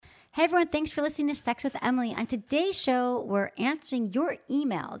Hey everyone, thanks for listening to Sex with Emily. On today's show, we're answering your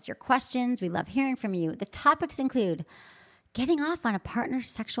emails, your questions. We love hearing from you. The topics include getting off on a partner's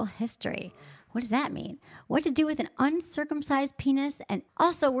sexual history. What does that mean? What to do with an uncircumcised penis? And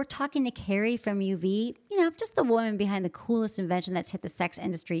also, we're talking to Carrie from UV, just the woman behind the coolest invention that's hit the sex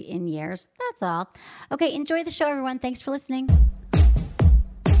industry in years. That's all. Okay, enjoy the show, everyone. Thanks for listening.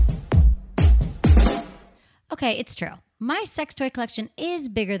 Okay, it's true. My sex toy collection is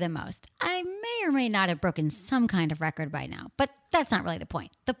bigger than most. I may or may not have broken some kind of record by now, but that's not really the point.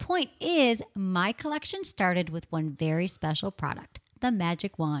 The point is my collection started with one very special product, the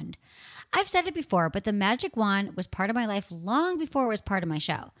Magic Wand. I've said it before, but the Magic Wand was part of my life long before it was part of my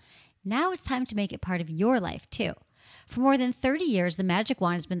show. Now it's time to make it part of your life, too. For more than 30 years, the Magic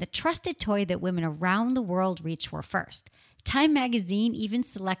Wand has been the trusted toy that women around the world reach for first. Time magazine even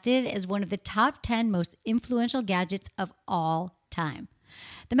selected it as one of the top 10 most influential gadgets of all time.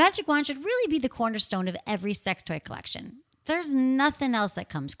 The Magic Wand should really be the cornerstone of every sex toy collection. There's nothing else that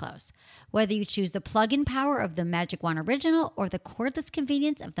comes close. Whether you choose the plug-in power of the Magic Wand Original or the cordless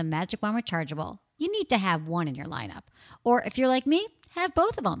convenience of the Magic Wand Rechargeable, you need to have one in your lineup. Or if you're like me, have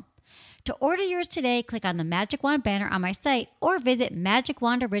both of them. To order yours today, click on the Magic Wand banner on my site or visit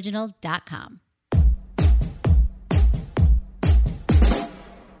magicwandoriginal.com.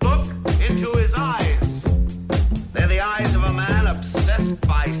 Into his eyes. They're the eyes of a man obsessed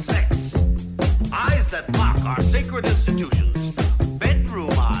by sex. Eyes that mock our sacred institutions.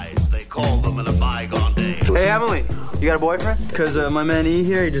 Bedroom eyes, they call them in a bygone day. Hey, Emily, you got a boyfriend? Because my man E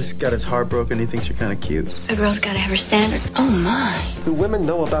here, he just got his heart broken. He thinks you're kind of cute. A girl's got to have her standards. Oh, my. Do women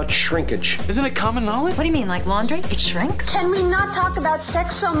know about shrinkage? Isn't it common knowledge? What do you mean, like laundry? It shrinks? Can we not talk about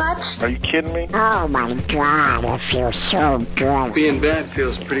sex so much? Are you kidding me? Oh, my God, it feels so good. Being bad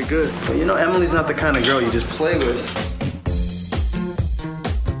feels pretty good. But Emily's not the kind of girl you just play with.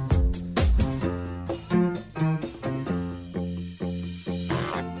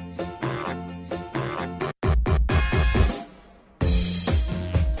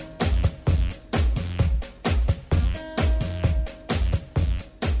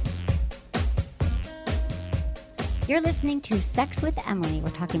 You're listening to Sex with Emily. We're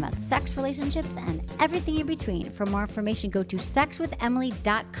talking about sex, relationships, and everything in between. For more information, go to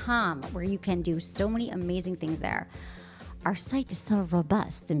sexwithemily.com, where you can do so many amazing things there. Our site is so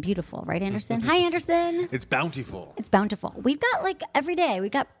robust and beautiful, right, Anderson? Hi, Anderson. It's bountiful. It's bountiful. We've got every day. We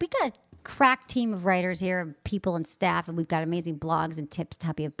got a crack team of writers here, people and staff, and we've got amazing blogs and tips to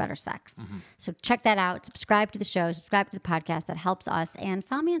help you have better sex. Mm-hmm. So check that out. Subscribe to the show. Subscribe to the podcast. That helps us. And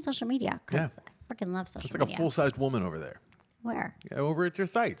follow me on social media because I freaking love social media. It's like a full-sized woman over there. Where? Yeah, over at your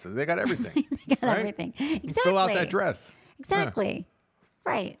site. So they got everything. They got everything. Exactly. Fill out that dress. Exactly. Yeah.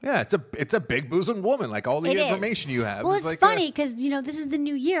 Right. Yeah, it's a big bosom woman. Like all the information you have. Well, it's funny because this is the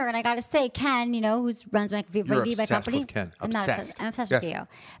new year, and I got to say, Ken, who runs my company, You're obsessed with Ken. I'm obsessed with you.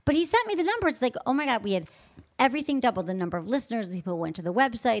 But he sent me the numbers. It's like, oh my God, we had everything doubled. The number of listeners, the people who went to the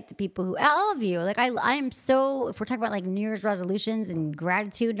website, the people who, all of you. Like I am so. If we're talking about like New Year's resolutions and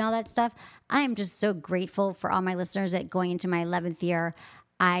gratitude and all that stuff, I am just so grateful for all my listeners that going into my 11th year,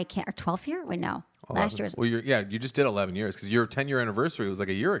 or 12th year? Wait, no. 11. Last year. Well, you just did 11 years because your 10-year anniversary was like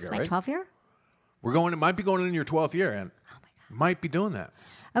a year ago, right? My 12th year? It might be going in your 12th year, and oh my God, might be doing that.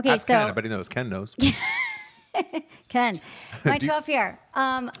 Okay, Ask Ken. I bet he knows. Ken knows. Ken, my 12th year.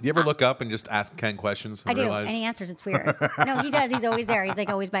 Do you ever look up and just ask Ken questions? I do, and he answers. It's weird. No, he does. He's always there. He's like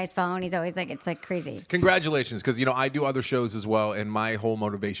always by his phone. He's always like, it's like crazy. Congratulations, because I do other shows as well, and my whole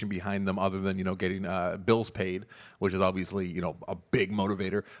motivation behind them, other than getting bills paid, which is obviously a big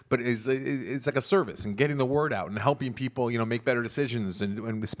motivator, but it's like a service and getting the word out and helping people make better decisions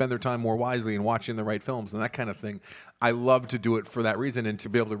and spend their time more wisely and watching the right films and that kind of thing. I love to do it for that reason, and to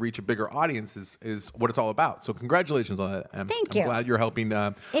be able to reach a bigger audience is what it's all about. So congratulations on that. I'm glad you're helping.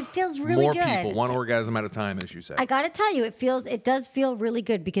 It feels really more good. People, one orgasm at a time, as you say. I got to tell you, it does feel really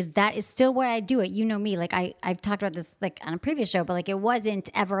good because that is still why I do it. You know me, like I've talked about this like on a previous show, but like it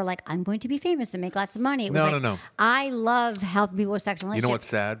wasn't ever like I'm going to be famous and make lots of money. It was no. I love helping people with sex and relationships. You know what's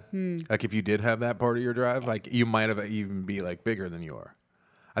sad? Like if you did have that part of your drive, like you might have even be like bigger than you are.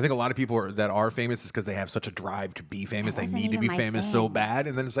 I think a lot of people that are famous is because they have such a drive to be famous. They need to be famous so bad,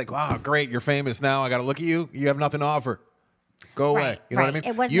 and then it's like, wow, great, you're famous now. I got to look at you. You have nothing to offer. Go away. You know what I mean?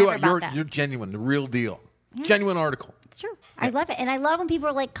 It was never about that. You're genuine, the real deal. Yeah. Genuine article. It's true. Yeah. I love it. And I love when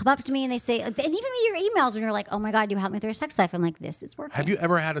people like come up to me and they say, and even your emails when you're like, oh my God, you helped me through your sex life. I'm like, this is working. Have you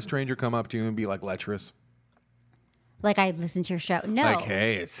ever had a stranger come up to you and be like lecherous? Like I listened to your show. No. Like,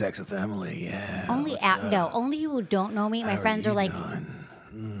 hey, it's Sex with Emily. Yeah. Only people who don't know me. My friends are like,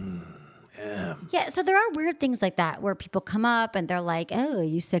 Yeah, Yeah, so there are weird things like that where people come up and they're like, "Oh,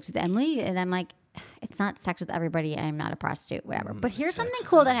 you sex with Emily?" And I'm like, "It's not sex with everybody. I'm not a prostitute, whatever." But here's something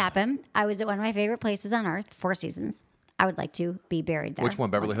cool that happened. I was at one of my favorite places on earth, Four Seasons. I would like to be buried there. Which one,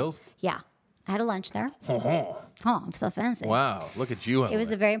 Beverly Hills? Yeah. I had a lunch there. Oh, I'm so fancy. wow. Look at you. It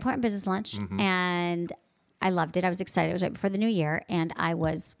was a very important business lunch, and I loved it. I was excited. It was right before the new year, and I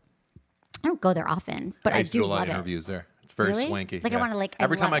don't go there often, but I used to do do a lot love of it. interviews there. It's very Really? swanky. Like, I wanna, like, I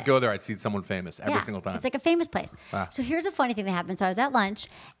every time love I it. go there, I'd see someone famous every Yeah, single time. It's like a famous place. Wow. So here's a funny thing that happened. So I was at lunch,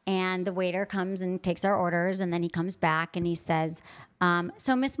 and the waiter comes and takes our orders, and then he comes back and he says,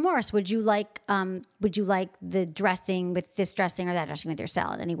 "So Miss Morris, would you like the dressing with this dressing or that dressing with your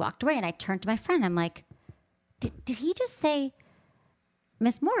salad?" And he walked away, and I turned to my friend. I'm like, "Did he just say,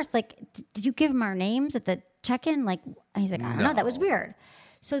 Miss Morris? Like, did you give him our names at the check-in?" Like, and he's like, "I don't know. That was weird."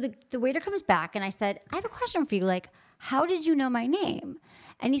 So the waiter comes back, and I said, "I have a question for you. Like, how did you know my name?"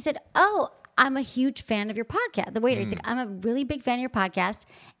 And he said, "Oh, I'm a huge fan of your podcast." The waiter, he's like, "I'm a really big fan of your podcast,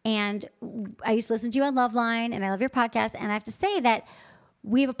 and I used to listen to you on Loveline, and I love your podcast. And I have to say that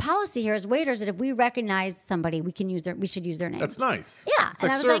we have a policy here as waiters that if we recognize somebody, we should use their name." That's nice. Yeah, It's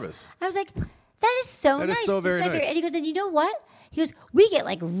and like I was service. I was like, "That is so That nice." is so That's very my favorite. nice. And he goes, "And you know what?" He goes, "We get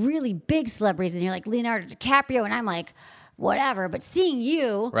like really big celebrities, and you're like Leonardo DiCaprio, and I'm like, whatever. But seeing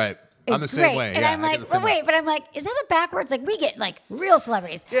you, Right. It's I'm the same great." way. And Yeah, I'm I get like, the same well, way. wait, but I'm like, is that a backwards? Like, we get like real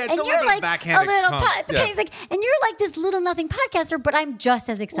celebrities. Yeah, it's and a you're little bit of like backhanded a little compliment. okay, Yeah. he's like, and you're like this little nothing podcaster, but I'm just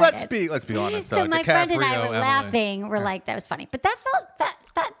as excited. Let's be honest. So my friend and I DiCaprio, were Emily. laughing. We're like, that was funny. But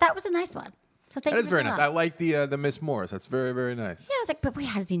that was a nice one. So thank That you is for very saying nice. that. I like the Miss Morris. That's very, very nice. Yeah, I was like, but wait,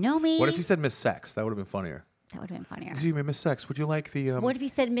 how does he know me? What if he said Miss Sex? That would have been funnier. That would have been funnier. Excuse me, Miss Sex. Would you like the? What if he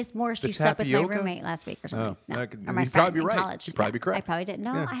said, "Miss Morris, the you slept with my tapioca? roommate last week or something"? Oh, No, could- or my you'd friend probably be in right. college. You'd probably be Yeah, correct. I probably didn't.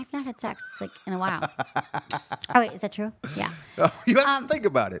 No, Yeah. I have not had sex like in a while. Oh wait, is that true? Yeah. Oh, you have to think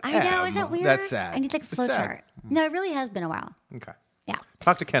about it. I know. Is that weird? That's sad. I need like a It's flow sad. chart. No, it really has been a while. Okay. Yeah.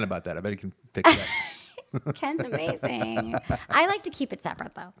 Talk to Ken about that. I bet he can fix that. Ken's amazing. I like to keep it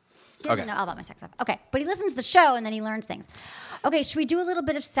separate though. He doesn't Okay. know all about my sex stuff. Okay, but he listens to the show and then he learns things. Okay, should we do a little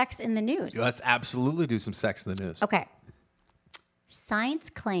bit of sex in the news? Let's absolutely do some sex in the news. Okay. Science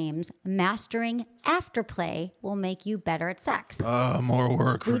claims mastering afterplay will make you better at sex. Oh, more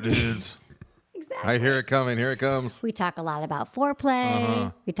work for dudes. Exactly. I hear it coming. Here it comes. We talk a lot about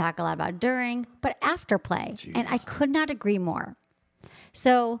foreplay. We talk a lot about during, but afterplay. And I could not agree more.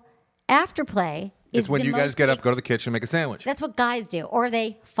 So, afterplay is It's when the you guys most get up, go to the kitchen, make a sandwich. That's what guys do, or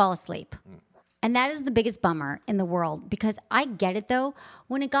they fall asleep. And that is the biggest bummer in the world because I get it though.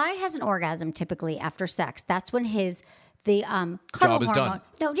 When a guy has an orgasm, typically after sex, that's when the cuddle Job is hormone. done.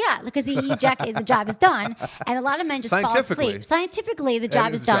 No, yeah, because he ejaculated, the job is done, and a lot of men just fall Scientifically. asleep. Scientifically, the job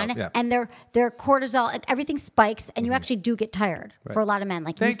is is the job, done, yeah. and their cortisol, like, everything spikes, and you actually do get tired for a lot of men.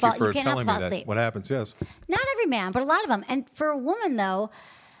 Like Thank you you for can't telling me fall that. asleep. What happens? Yes. Not every man, but a lot of them. And for a woman though,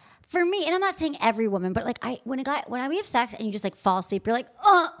 for me, and I'm not saying every woman, but like when we have sex and you just like fall asleep, you're like,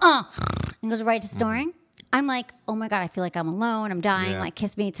 and goes right to snoring. I'm like, oh my God, I feel like I'm alone. I'm dying. Yeah. Like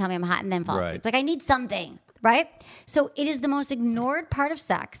kiss me, tell me I'm hot, and then fall Right. asleep. Like I need something, right? So it is the most ignored part of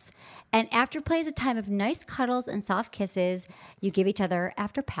sex. And afterplay is a time of nice cuddles and soft kisses you give each other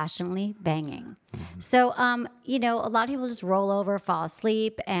after passionately banging. So, a lot of people just roll over, fall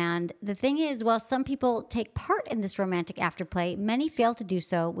asleep. And the thing is, while some people take part in this romantic afterplay, many fail to do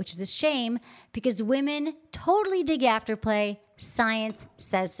so, which is a shame because women totally dig afterplay. Science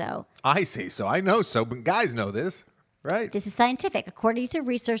says so. I say so. I know so, but guys know this, right? This is scientific. According to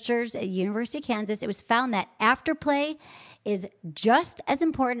researchers at University of Kansas, it was found that afterplay is just as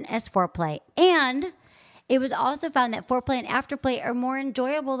important as foreplay. And it was also found that foreplay and afterplay are more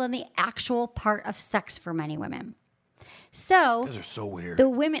enjoyable than the actual part of sex for many women. So Those are so weird. the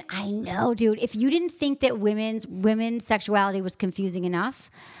women, I know, dude. If you didn't think that women's sexuality was confusing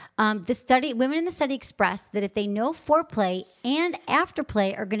enough, women in the study expressed that if they know foreplay and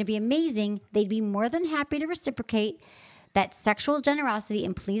afterplay are going to be amazing, they'd be more than happy to reciprocate that sexual generosity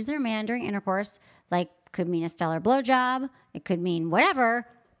and please their man during intercourse. Like, could mean a stellar blowjob, it could mean whatever.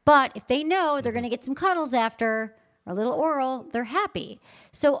 But if they know they're going to get some cuddles after, or a little oral, they're happy.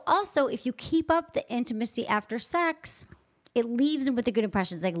 So also, if you keep up the intimacy after sex, it leaves them with a good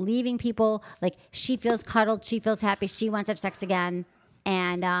impression. It's like leaving people, like she feels cuddled, she feels happy, she wants to have sex again.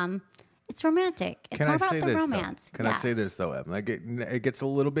 And it's romantic. It's more about the romance. Can I say this though, Em? Like it gets a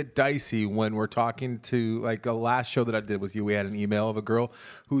little bit dicey when we're talking to like a last show that I did with you. We had an email of a girl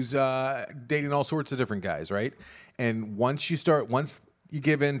who's dating all sorts of different guys, right? And once you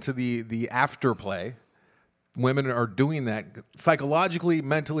give in to the afterplay, women are doing that psychologically,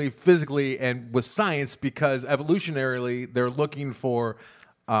 mentally, physically, and with science because evolutionarily they're looking for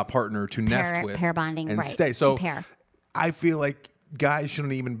partner to nest with, pair bonding, and right? stay. So Pair. I feel like guys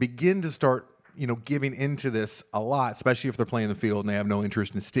shouldn't even begin to start, giving into this a lot, especially if they're playing the field and they have no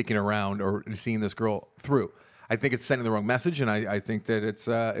interest in sticking around or seeing this girl through. I think it's sending the wrong message, and I think that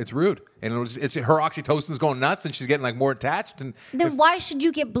it's rude. And it's her oxytocin's going nuts, and she's getting like more attached. And then why should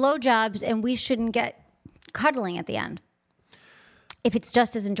you get blowjobs and we shouldn't get cuddling at the end? If it's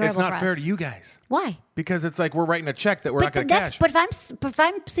just as enjoyable, it's not for fair us. to you guys. Why? Because it's like we're writing a check that we're not going to cash. But if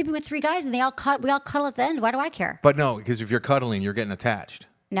I'm sleeping with 3 guys and we all cuddle at the end, why do I care? But no, because if you're cuddling, you're getting attached.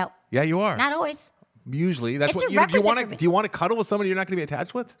 No. Yeah, you are. Not always. Usually, that's It's what a you requisite want for to. me. Do you want to cuddle with somebody you're not going to be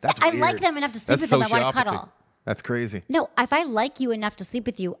attached with? That's I weird. like them enough to sleep That's with them. I want to sociopathy. cuddle. That's crazy. No, if I like you enough to sleep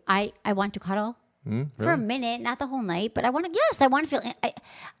with you, I want to cuddle for a minute, not the whole night, but I want to. Yes, I want to feel.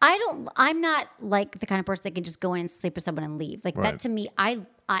 I'm not like the kind of person that can just go in and sleep with someone and leave. Like that to me,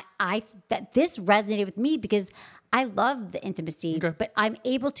 that this resonated with me because I love the intimacy, but I'm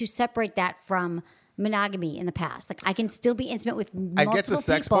able to separate that from monogamy in the past. Like I can still be intimate with multiple I get the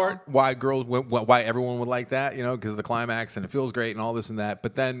sex people. part, why why everyone would like that, because of the climax and it feels great and all this and that.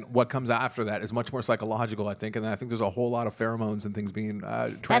 But then what comes after that is much more psychological, I think. And I think there's a whole lot of pheromones and things being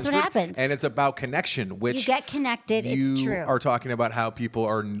transferred. That's what happens. And it's about connection, which You get connected. you It's true. are talking about how people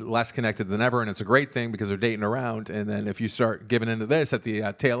are less connected than ever, and it's a great thing because they're dating around. And then if you start giving into this at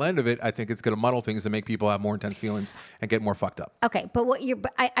the tail end of it, I think it's going to muddle things and make people have more intense feelings and get more fucked up. Okay, but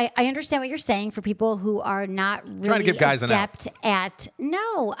I understand what you're saying for people who are not really Trying to give guys an out. adept at.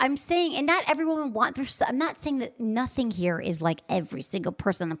 No, I'm saying, and not every woman wants. I'm not saying that nothing here is like every single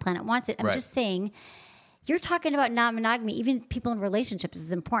person on the planet wants it. I'm Right. just saying. You're talking about non-monogamy. Even people in relationships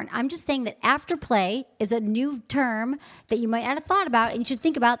is important. I'm just saying that afterplay is a new term that you might not have thought about, and you should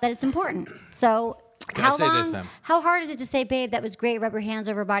think about that it's important. So, Can I say this, Em? how hard is it to say, babe, that was great, rub your hands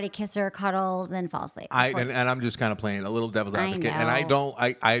over her body, kiss her, cuddle, then fall asleep? And I'm just kind of playing a little devil's advocate, and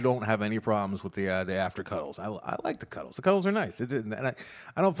I don't have any problems with the after cuddles. I like the cuddles. The cuddles are nice. And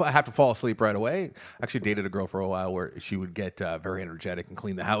I don't have to fall asleep right away. I actually dated a girl for a while where she would get very energetic and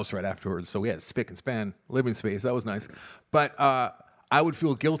clean the house right afterwards. So we had spick and span living space. That was nice, but I would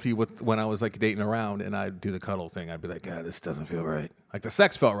feel guilty when I was like dating around and I'd do the cuddle thing. I'd be like, this doesn't feel right. Like the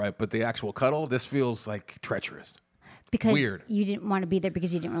sex felt right, but the actual cuddle, this feels like treacherous. Because weird. You didn't want to be there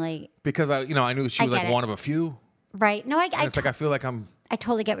because you didn't really. Because I knew she was like one of a few. Right. No, It's like I feel like I'm. I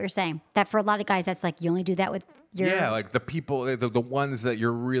totally get what you're saying. That for a lot of guys, that's like you only do that with your. Yeah, like the people, the ones that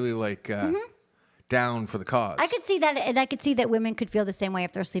you're really like down for the cause. I could see that, and I could see that women could feel the same way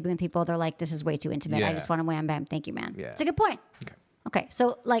if they're sleeping with people. They're like, this is way too intimate. Yeah. I just want to wham bam. Thank you, man. Yeah. It's a good point. Okay.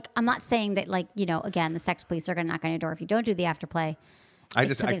 So, like, I'm not saying that, like, again, the sex police are going to knock on your door if you don't do the afterplay. I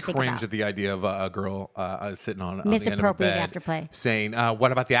It's something to think cringe about. at the idea of a girl sitting on the end of a Misappropriate bed afterplay. saying,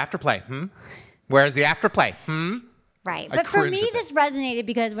 what about the afterplay? Where's the afterplay? Right. I But for cringe me, at that. this resonated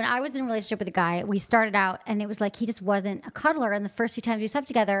because when I was in a relationship with a guy, we started out and it was like he just wasn't a cuddler. And the first few times we slept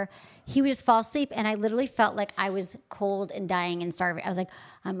together, he would just fall asleep. And I literally felt like I was cold and dying and starving. I was like,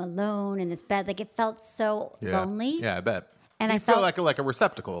 I'm alone in this bed. Like it felt so lonely. Yeah, I bet. And you I feel felt like a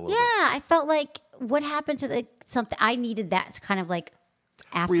receptacle a little bit. Yeah, I felt like what happened to something. I needed that kind of like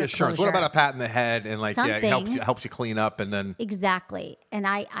after Reassurance. closure. What about a pat in the head and like it Something. helps you clean up and then Exactly. And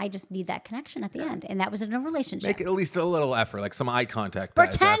I just need that connection at the end. And that was in a relationship. make at least a little effort, like some eye contact.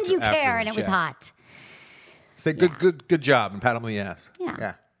 guys, Pretend you care and it afterwards, was hot. Say good job and pat him on the ass.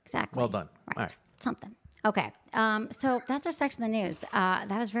 Yeah. Exactly. Well done. Right. All right. Something. Okay. So that's our sex in the news. That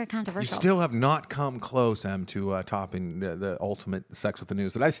was very You controversial. still have not come close, Em, to topping the ultimate sex with the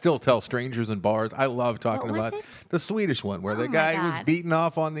news. And I still tell strangers in bars. I love talking What was about it? the Swedish one where Oh the my guy was God. beaten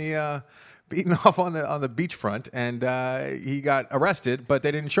off on the beachfront, and he got arrested, but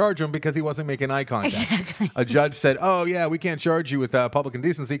they didn't charge him because he wasn't making eye contact. Exactly. A judge said, "Oh yeah, we can't charge you with public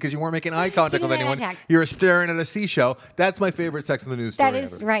indecency because you weren't making eye contact with didn't make anyone. eye contact. You were staring at a seashell." That's my favorite Sex in the News story. That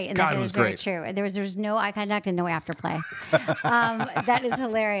is ever. right, and God, that it is was very great. true. There was no eye contact and no afterplay. That is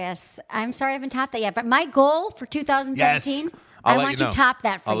hilarious. I'm sorry I haven't topped that yet, but my goal for 2017, Yes. I'll I let want you to know. top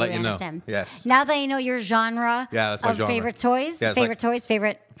that for I'll you, let you know. Anderson. Yes. Now that I know your genre Yeah, that's my of genre. favorite toys, Yeah, it's favorite like- toys,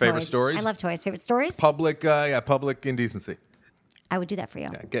 favorite toys. stories? I love toys. Favorite stories. Public indecency. I would do that for you.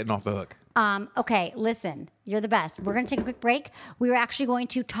 Yeah, getting off the hook. Okay, listen, you're the best. We're going to take a quick break. We were actually going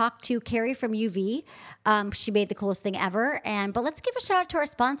to talk to Carrie from UV. She made the coolest thing ever. But let's give a shout out to our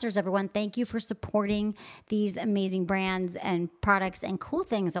sponsors, everyone. Thank you for supporting these amazing brands and products and cool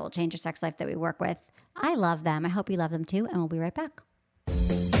things that will change your sex life that we work with. I love them. I hope you love them too. And we'll be right back.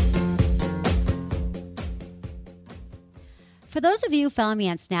 For those of you who follow me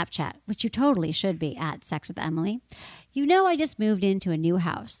on Snapchat, which you totally should be at Sex with Emily, You know, I just moved into a new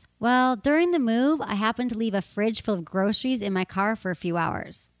house. Well, during the move, I happened to leave a fridge full of groceries in my car for a few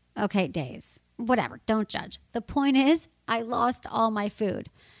hours. Okay, days. Whatever, don't judge. The point is, I lost all my food.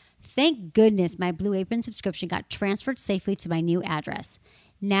 Thank goodness my Blue Apron subscription got transferred safely to my new address.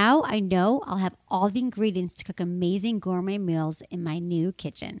 Now I know I'll have all the ingredients to cook amazing gourmet meals in my new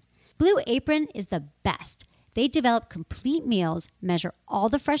kitchen. Blue Apron is the best. They develop complete meals, measure all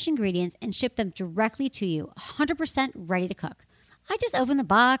the fresh ingredients, and ship them directly to you, 100% ready to cook. I just open the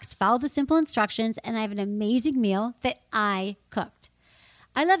box, follow the simple instructions, and I have an amazing meal that I cooked.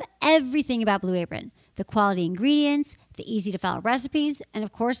 I love everything about Blue Apron. The quality ingredients, the easy-to-follow recipes, and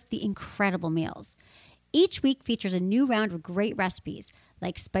of course, the incredible meals. Each week features a new round of great recipes,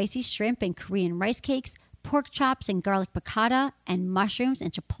 like spicy shrimp and Korean rice cakes, pork chops and garlic piccata, and mushrooms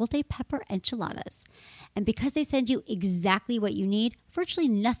and chipotle pepper enchiladas. And because they send you exactly what you need, virtually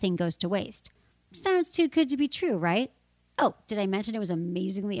nothing goes to waste. Sounds too good to be true, right? Oh, did I mention it was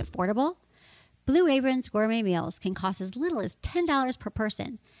amazingly affordable? Blue Apron's gourmet meals can cost as little as $10 per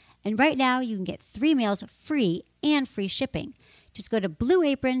person. And right now, you can get 3 meals free and free shipping. Just go to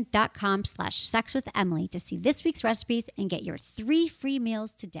blueapron.com/sexwithemily to see this week's recipes and get your 3 free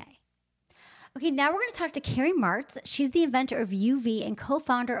meals today. Okay, now we're going to talk to Carrie Martz. She's the inventor of UV and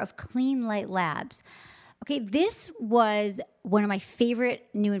co-founder of Clean Light Labs. Okay, this was one of my favorite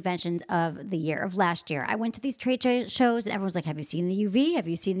new inventions of the year, of last year. I went to these trade shows and everyone's like, have you seen the UV? Have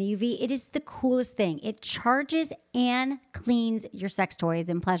you seen the UV? It is the coolest thing. It charges and cleans your sex toys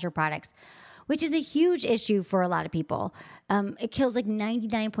and pleasure products, which is a huge issue for a lot of people. It kills like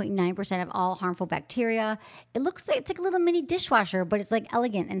 99.9% of all harmful bacteria. It looks like it's like a little mini dishwasher, but it's like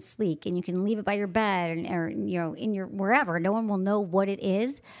elegant and sleek, and you can leave it by your bed or in your wherever. No one will know what it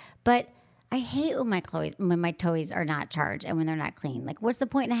is. But I hate when my toys are not charged and when they're not clean. Like, what's the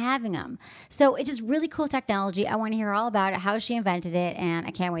point in having them? So it's just really cool technology. I want to hear all about it, how she invented it, and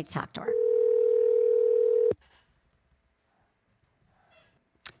I can't wait to talk to her.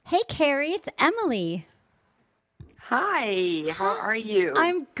 Hey, Carrie, it's Emily. Hi, how are you?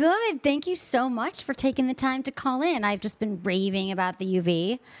 I'm good. Thank you so much for taking the time to call in. I've just been raving about the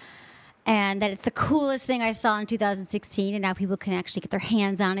UV and that it's the coolest thing I saw in 2016, and now people can actually get their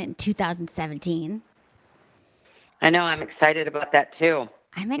hands on it in 2017. I know, I'm excited about that too.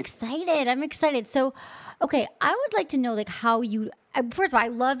 I'm excited. So, okay, I would like to know like how you, first of all, I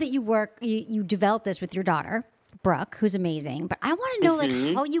love that you developed this with your daughter, Brooke, who's amazing, but I want to know like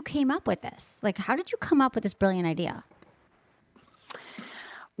how you came up with this. Like, how did you come up with this brilliant idea?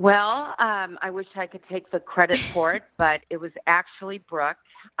 Well, I wish I could take the credit for it, but it was actually Brooke.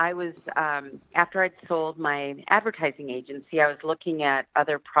 I was, after I'd sold my advertising agency, I was looking at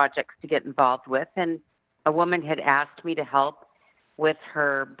other projects to get involved with, and a woman had asked me to help with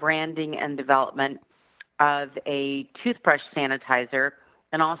her branding and development of a toothbrush sanitizer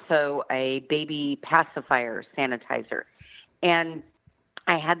and also a baby pacifier sanitizer. And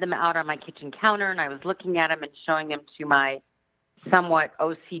I had them out on my kitchen counter, and I was looking at them and showing them to my somewhat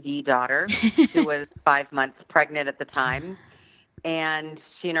OCD daughter, who was 5 months pregnant at the time. And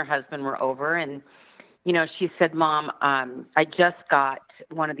she and her husband were over, and, you know, she said, Mom, I just got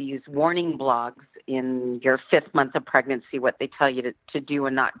one of these warning blogs in your 5th month of pregnancy, what they tell you to do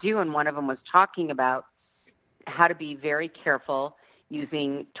and not do. And one of them was talking about how to be very careful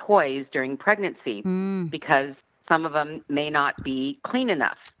using toys during pregnancy because some of them may not be clean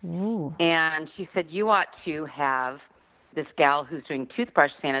enough. Ooh. And she said, you ought to have this gal who's doing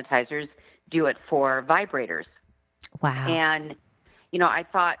toothbrush sanitizers do it for vibrators. Wow. And, you know, I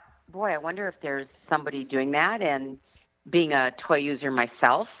thought, boy, I wonder if there's somebody doing that. And being a toy user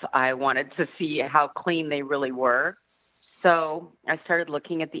myself, I wanted to see how clean they really were. So I started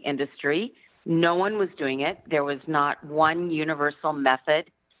looking at the industry. No one was doing it. There was not one universal method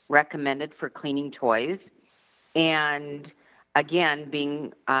recommended for cleaning toys. And again,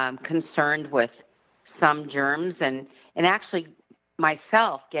 being concerned with some germs and actually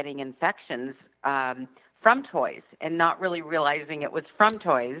myself getting infections from toys and not really realizing it was from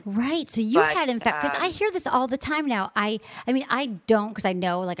toys. Right. So you had infections. Because I hear this all the time now. I mean, I don't, because I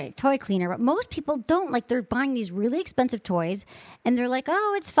know like a toy cleaner, but most people don't. Like, they're buying these really expensive toys and they're like,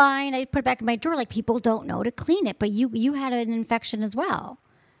 oh, it's fine. I put it back in my drawer. Like, people don't know to clean it. But you had an infection as well.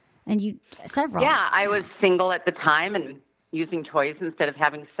 And you, several. Yeah, I was single at the time and using toys instead of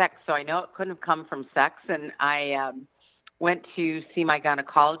having sex. So I know it couldn't have come from sex. And I went to see my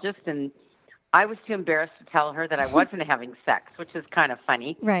gynecologist, and I was too embarrassed to tell her that I wasn't having sex, which is kind of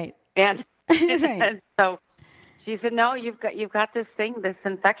funny. Right. And, right. and so she said, no, you've got this thing, this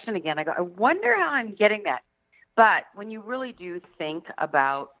infection again. I go, I wonder how I'm getting that. But when you really do think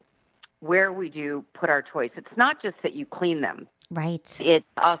about where we do put our toys. It's not just that you clean them. Right. It's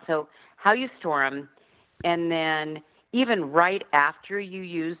also how you store them. And then even right after you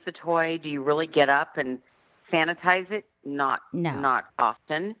use the toy, do you really get up and sanitize it? Not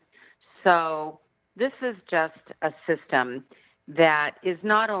often. So this is just a system that is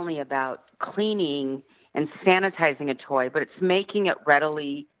not only about cleaning and sanitizing a toy, but it's making it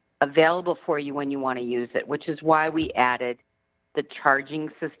readily available for you when you want to use it, which is why we added the charging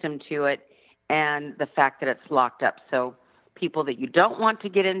system to it and the fact that it's locked up. So people that you don't want to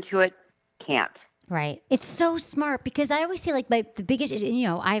get into it can't. Right. It's so smart because I always say like the biggest,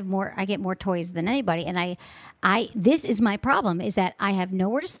 I get more toys than anybody. And this is my problem is that I have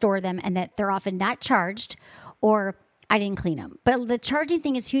nowhere to store them and that they're often not charged or I didn't clean them. But the charging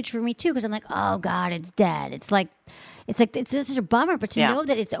thing is huge for me too because I'm like, oh God, it's dead. It's such a bummer. But to know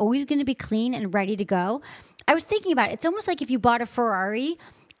that it's always going to be clean and ready to go. I was thinking about it. It's almost like if you bought a Ferrari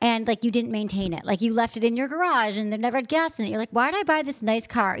and like you didn't maintain it, like you left it in your garage and they never had gas in it. You're like, why did I buy this nice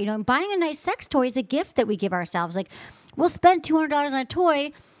car? And buying a nice sex toy is a gift that we give ourselves. Like we'll spend $200 on a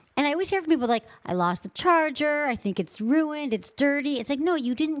toy. And I always hear from people like, I lost the charger. I think it's ruined. It's dirty. It's like, no,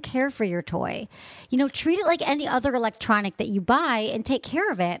 you didn't care for your toy. Treat it like any other electronic that you buy and take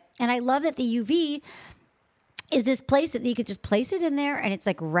care of it. And I love that the UV is this place that you could just place it in there and it's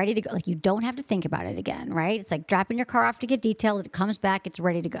like ready to go. Like you don't have to think about it again, right? It's like dropping your car off to get detailed. It comes back. It's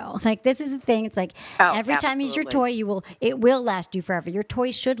ready to go. Like this is the thing. It's like every time you use your toy, it will last you forever. Your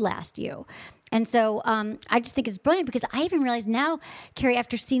toy should last you. And so I just think it's brilliant because I even realize now, Carrie,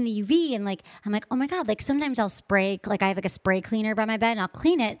 after seeing the UV and like, I'm like, oh my God, like sometimes I'll spray, like I have like a spray cleaner by my bed and I'll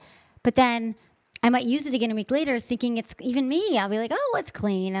clean it. But then I might use it again a week later thinking it's even me. I'll be like, oh, it's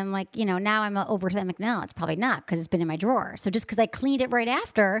clean. I'm like, now I'm over I'm like, no, it's probably not because it's been in my drawer. So just because I cleaned it right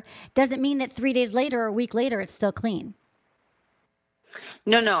after doesn't mean that 3 days later or a week later it's still clean.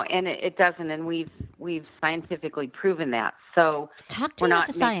 No, and it doesn't. And we've scientifically proven that. So talk to me about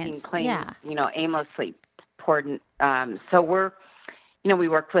the science. Claims, aimlessly. Important. So we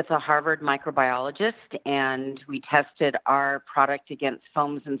worked with a Harvard microbiologist and we tested our product against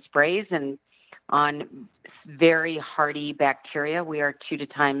foams and sprays and on very hardy bacteria, we are 2 to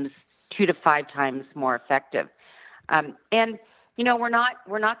 5 times more effective. We're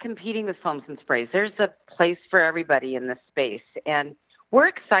not competing with foams and sprays. There's a place for everybody in this space, and we're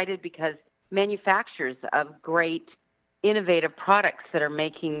excited because manufacturers of great, innovative products that are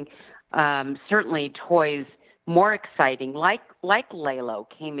making certainly toys more exciting, like Lalo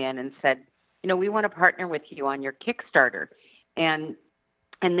came in and said, we want to partner with you on your Kickstarter, and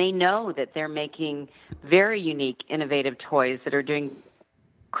they know that they're making very unique, innovative toys that are doing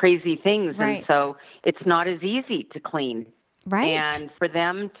crazy things. Right. And so it's not as easy to clean. Right. And for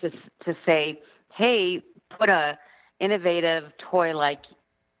them to say, hey, put a innovative toy like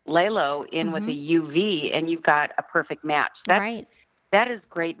Lalo in with a UV and you've got a perfect match. That is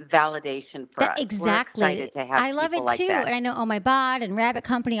great validation for us. Exactly. We're excited to have I love it like too. that. And I know Oh My Bod and Rabbit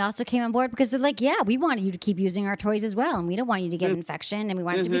Company also came on board because they're like, yeah, we want you to keep using our toys as well. And we don't want you to get an infection and we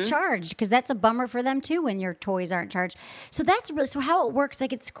want it to be charged because that's a bummer for them too when your toys aren't charged. So that's really, so how it works,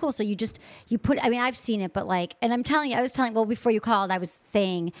 like it's cool. So you put, I've seen it, but and I'm telling you, before you called, I was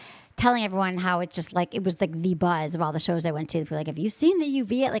telling everyone how it's just like, it was like the buzz of all the shows I went to. People were like, have you seen the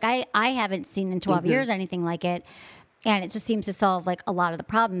UV? Like I haven't seen in 12 years anything like it. And it just seems to solve like a lot of the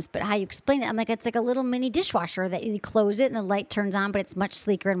problems. But how you explain it, I'm like, it's like a little mini dishwasher that you close it and the light turns on, but it's much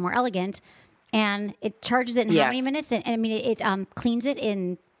sleeker and more elegant. And it charges it in how many minutes? And it cleans it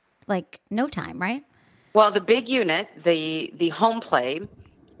in like no time, right? Well, the big unit, the home play,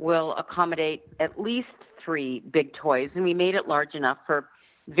 will accommodate at least 3 big toys. And we made it large enough for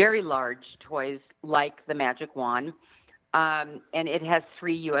very large toys like the Magic Wand. And it has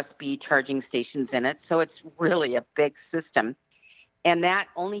 3 USB charging stations in it, so it's really a big system. And that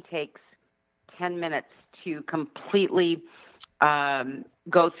only takes 10 minutes to completely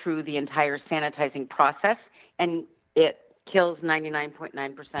go through the entire sanitizing process, and it kills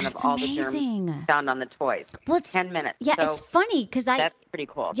 99.9% of all the germs found on the toys. Well, it's 10 minutes. Yeah, so it's funny because that's pretty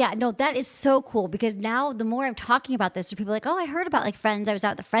cool. Yeah, no, that is so cool because now the more I'm talking about this, people are like, oh, I heard about like friends. I was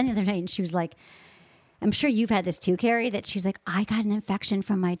out with a friend the other night, and she was like, I'm sure you've had this too, Carrie, that she's like, I got an infection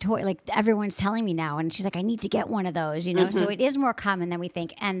from my toy. Like everyone's telling me now. And she's like, I need to get one of those, So it is more common than we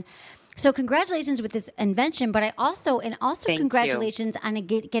think. And so congratulations with this invention, but congratulations on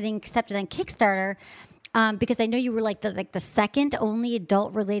getting accepted on Kickstarter. Because I know you were like the second only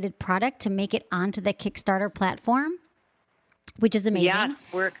adult related product to make it onto the Kickstarter platform, which is amazing. Yeah,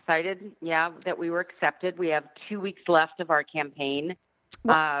 we're excited. Yeah, that we were accepted. We have 2 weeks left of our campaign. It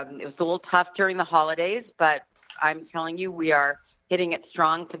was a little tough during the holidays, but I'm telling you, we are hitting it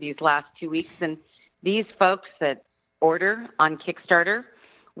strong for these last 2 weeks. And these folks that order on Kickstarter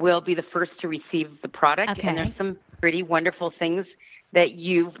will be the first to receive the product. Okay. And there's some pretty wonderful things that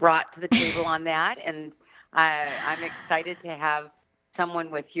you've brought to the table on that. And I'm excited to have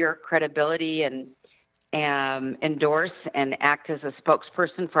someone with your credibility and endorse and act as a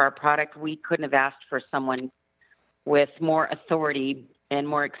spokesperson for our product. We couldn't have asked for someone with more authority and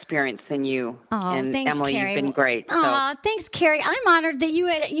more experience than you. Oh, and thanks, Emily, Carrie. you've been great. Oh, thanks, Carrie. I'm honored that you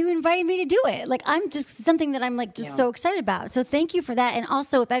invited me to do it. Like, I'm just something that I'm like just so excited about. So thank you for that. And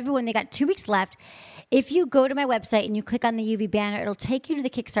also, if everyone, they got 2 weeks left. If you go to my website and you click on the UV banner, it'll take you to the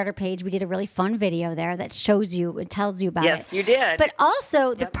Kickstarter page. We did a really fun video there that shows you and tells you about it. Yes, you did. But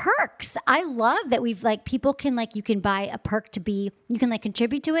also the perks. I love that we've like people can like you can buy a perk to be you can like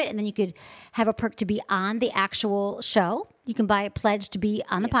contribute to it, and then you could have a perk to be on the actual show. You can buy a pledge to be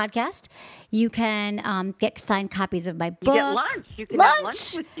on the podcast. You can get signed copies of my book. You get lunch. You can have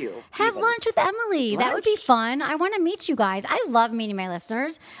lunch with you. Have lunch with Emily. That would be fun. I want to meet you guys. I love meeting my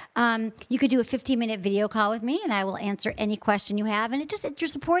listeners. You could do a 15-minute video call with me, and I will answer any question you have. And you're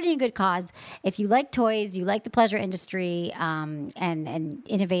supporting a good cause. If you like toys, you like the pleasure industry, and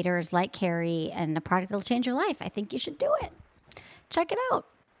innovators like Carrie, and a product that'll change your life, I think you should do it. Check it out.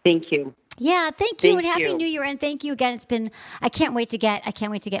 Thank you. Yeah, thank you, and Happy New Year, and thank you again. I can't wait to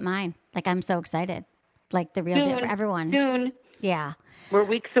get mine. Like, I'm so excited. Like the real deal for everyone. Soon. Yeah. We're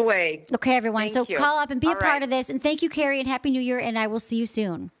weeks away. Okay, everyone. Thank you. Call up and be All a part right. of this. And thank you, Carrie, and Happy New Year, and I will see you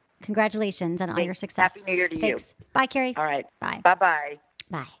soon. Congratulations on all your success. Happy New Year to Thanks. Bye, Carrie. All right. Bye. Bye-bye.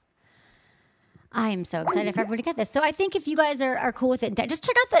 Bye. I am so excited for everyone to get this. So I think if you guys are cool with it, just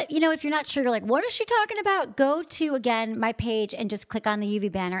check out if you're not sure, you're like, what is she talking about? Go to, again, my page and just click on the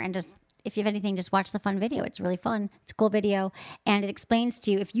UV banner and just, if you have anything, just watch the fun video. It's really fun. It's a cool video. And it explains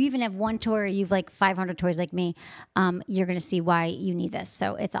to you, if you even have one toy or you've like 500 toys like me, you're going to see why you need this.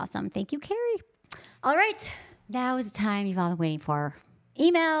 So it's awesome. Thank you, Carrie. All right. Now is the time you've all been waiting for.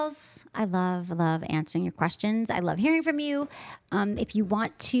 Emails. I love answering your questions. I love hearing from you. If you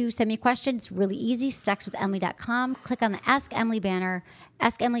want to send me a question, it's really easy. sexwithemily.com. Click on the Ask Emily banner,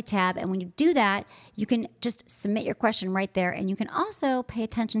 Ask Emily tab. And when you do that, you can just submit your question right there. And you can also pay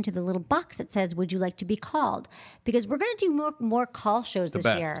attention to the little box that says, would you like to be called? Because we're going to do more call shows this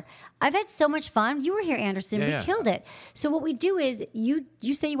year. I've had so much fun. You were here, Anderson. We killed it. So what we do is you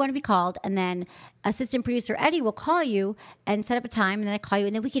say you want to be called, and then assistant producer Eddie will call you and set up a time, and then I call you,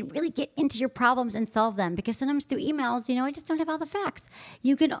 and then we can really get into your problems and solve them. Because sometimes through emails, I just don't have all the facts.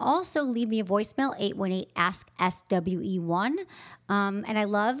 You can also leave me a voicemail, 818-ASK-SWE1. And I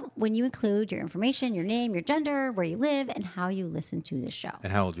love when you include your information, your name, your gender, where you live, and how you listen to this show.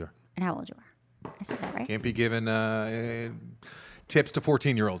 And how old you are. I said that right? Can't be given tips to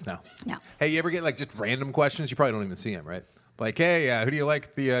 14-year-olds now. No. Hey, you ever get like just random questions? You probably don't even see them, right? Like, hey, who do you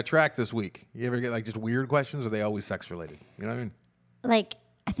like the track this week? You ever get like just weird questions, or are they always sex related? You know what I mean? Like,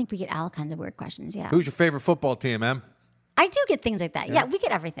 I think we get all kinds of weird questions, yeah. Who's your favorite football team, Em? I do get things like that. Yeah, we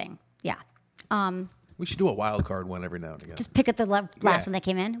get everything. Yeah. We should do a wild card one every now and again. Just pick up the last one that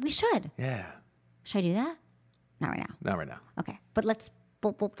came in. We should. Yeah. Should I do that? Not right now. Not right now. Okay. But let's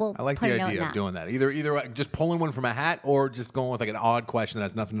we'll I like put the a note idea in of doing that. Either like just pulling one from a hat, or just going with like an odd question that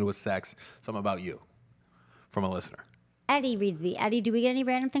has nothing to do with sex, something about you from a listener. Eddie, do we get any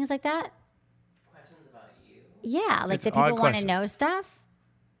random things like that? Questions about you? Yeah, like It's that people odd want to questions. know stuff.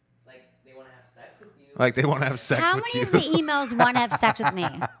 Like, they want to have sex with you? Like they want to have sex How with many you. of the emails want to have sex with me?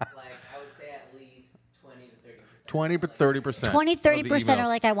 Like, I would say at least 20 to 30%. 20 to 30%. 20, 30% are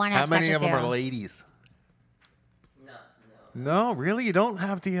like, I want to have How many sex of with them you. are ladies? No. No, really? You don't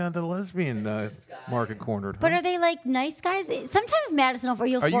have the lesbian market cornered. But huh? are they like nice guys? Sometimes Madison will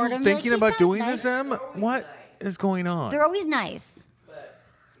you'll Are forward you them. You're thinking like, he about sounds doing nice. this, Em? What is going on? They're always nice.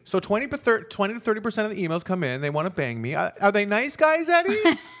 So 20 to 30% of the emails come in. They want to bang me. Are they nice guys, Eddie?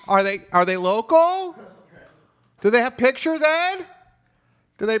 Are they local? Do they have pictures, Ed?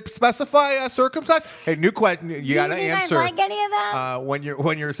 Do they specify circumcised? Hey, new question. You got to answer. I like any of that?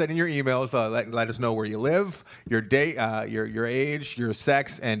 When you're sending your emails, let us know where you live, your date, your age, your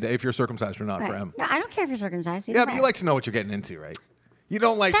sex, and if you're circumcised or not for Em. No, I don't care if you're circumcised. Yeah, but you like to know what you're getting into, right? You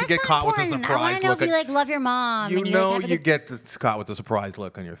don't like to get caught with a surprise I want to know look. if you like love your mom. You and know like, you get caught with a surprise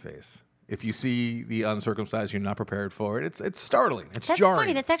look on your face. If you see the uncircumcised, you're not prepared for it. It's startling. It's That's jarring.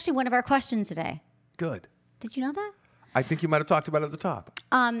 funny. That's actually one of our questions today. Good. Did you know that? I think you might have talked about it at the top.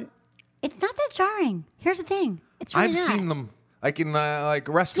 It's not that jarring. Here's the thing. It's really I've not. seen them like in like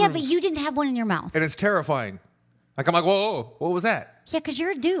restrooms. Yeah, but you didn't have one in your mouth. And it's terrifying. Like I'm like, whoa, what was that? Yeah, because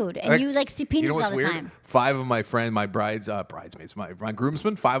you're a dude and you like see penises You know what's all the weird? time. 5 of my bridesmaids, my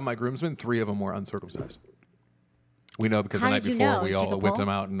groomsmen, 5 of my groomsmen, 3 of them were uncircumcised. We know because How the night did you before know? we Did you all take a whipped poll? them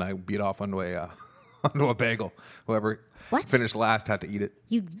out, and I beat off onto a onto a bagel. Whoever What? finished last had to eat it.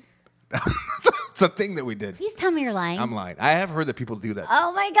 You It's a thing that we did. please tell me you're lying. I'm lying. I have heard that people do that.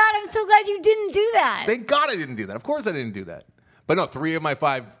 Oh my God, I'm so glad you didn't do that. Thank God I didn't do that. Of course I didn't do that. But no, 3 of my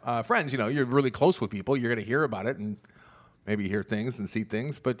 5 friends, you're really close with people. You're going to hear about it and maybe hear things and see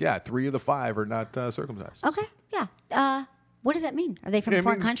things. But yeah, 3 of the 5 are not circumcised. Okay, yeah. What does that mean? Are they from It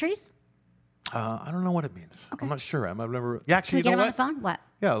foreign means- countries? I don't know what it means. Okay. I'm not sure. I've never. Yeah, Can we actually, get you know them on what? the phone? What?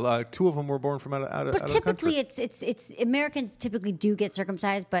 Yeah, 2 of them were born from out of But the country. typically, it's Americans typically do get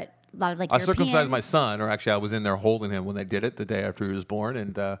circumcised, but a lot of like I Europeans. circumcised my son, or actually, I was in there holding him when they did it the day after he was born,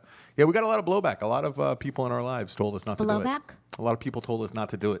 and yeah, we got a lot of blowback. A lot of people in our lives told us not to do it. Blowback? A lot of people told us not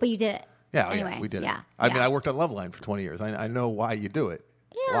to do it. But you did it. Yeah, anyway, yeah, we did yeah, it. I mean, yeah. I worked on Loveline for 20 years. I know why you do it.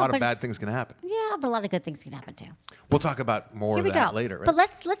 Yeah, a lot of but bad it's- things can happen. Yeah, but a lot of good things can happen too. We'll talk about more Here of we that go. later. Right? But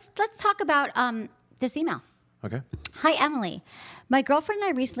let's talk about this email. Okay. Hi, Emily. My girlfriend and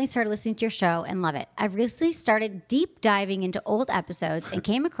I recently started listening to your show and love it. I've recently started deep diving into old episodes and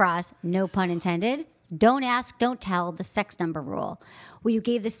came across, no pun intended, don't ask, don't tell, the sex number rule, where you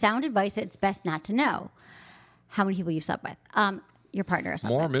gave the sound advice that it's best not to know how many people you slept with. Your partner or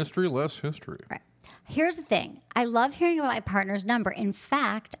something. More mystery, less history. Right. Here's the thing. I love hearing about my partner's number. In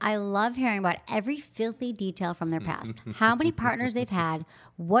fact, I love hearing about every filthy detail from their past. How many partners they've had,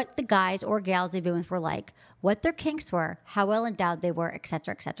 what the guys or gals they've been with were like, what their kinks were, how well endowed they were,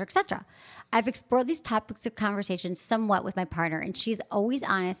 etc., etc., etc. I've explored these topics of conversation somewhat with my partner, and she's always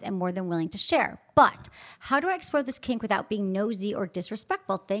honest and more than willing to share. But how do I explore this kink without being nosy or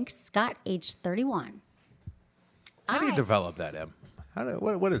disrespectful? Thanks, Scott, age 31. How do you develop that, Em?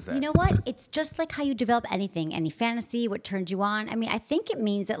 What is that? You know what? It's just like how you develop anything, any fantasy, what turns you on. I mean, I think it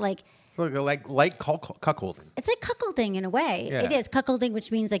means that like It's like cuckolding. it's like cuckolding in a way. Yeah. It is cuckolding,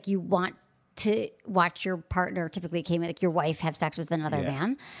 which means like you want to watch your partner, typically it came like your wife, have sex with another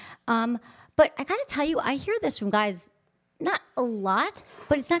Yeah. man. But I gotta tell you, I hear this from guys, not a lot,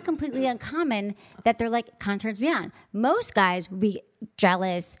 but it's not completely uncommon that they're like, kind of turns me on. Most guys would be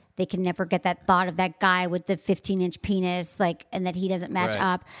jealous. They can never get that thought of that guy with the 15-inch penis, like, and that he doesn't match Right.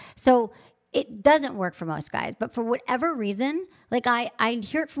 up. So it doesn't work for most guys. But for whatever reason, like I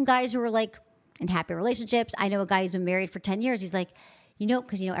hear it from guys who are like in happy relationships. I know a guy who's been married for 10 years. He's like,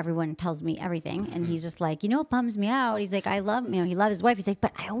 because everyone tells me everything, and he's just like, what bums me out? He's like, I love, he loves his wife. He's like,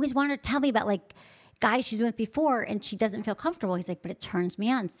 but I always want her to tell me about like guys she's been with before, and she doesn't feel comfortable. He's like, but it turns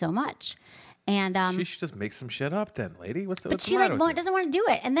me on so much. And She should just make some shit up then, lady. What's but what's she the matter like with you? doesn't want to do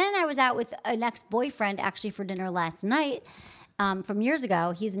it. And then I was out with an ex-boyfriend actually for dinner last night from years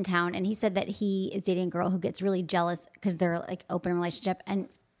ago. He's in town, and he said that he is dating a girl who gets really jealous because they're like open relationship, and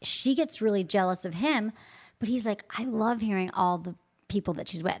she gets really jealous of him. But he's like, I love hearing all the people that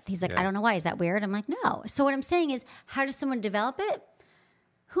she's with. He's like, Yeah. I don't know why. Is that weird? I'm like, no. So what I'm saying is, how does someone develop it?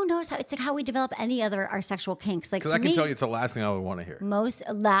 Who knows how? It's like how we develop any other our sexual kinks. Like Because to I can me, tell you it's the last thing I would want to hear.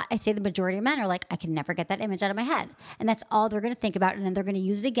 I say the majority of men are like, I can never get that image out of my head. And that's all they're going to think about. And then they're going to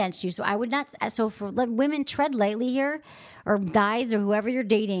use it against you. So I would not, so for women, tread lightly here, or guys or whoever you're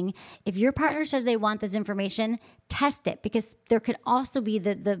dating. If your partner says they want this information, test it, because there could also be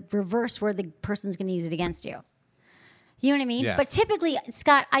the reverse where the person's going to use it against you. You know what I mean? Yeah. But typically,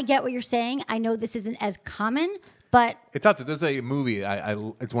 Scott, I get what you're saying. I know this isn't as common, but It's out there. There's a movie.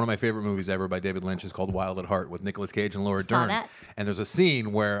 It's one of my favorite movies ever by David Lynch. It's called Wild at Heart with Nicolas Cage and Laura Saw Dern. that. And there's a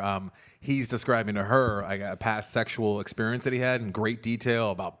scene where he's describing to her a past sexual experience that he had in great detail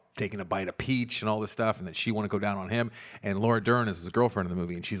about taking a bite of peach and all this stuff, and that she want to go down on him. And Laura Dern is his girlfriend in the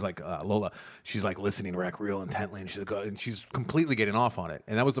movie, and she's like Lola. She's like listening real intently, and she's completely getting off on it.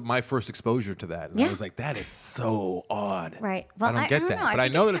 And that was my first exposure to that. And Yeah. I was like, that is so odd. right. I don't get that, but I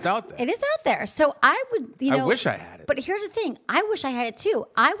think know it's that it's out there. It is out there. So I would, I wish I had it. But here's the thing. I wish I had it too.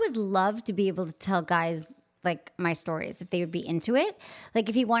 I would love to be able to tell guys like my stories if they would be into it. Like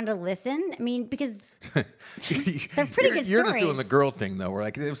if he wanted to listen. I mean, because they're pretty good You're just stories. doing the girl thing, though. We're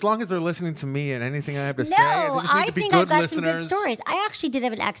like, as long as they're listening to me and anything I have to say, No, they just need I to be think good I've got listeners. some good stories. I actually did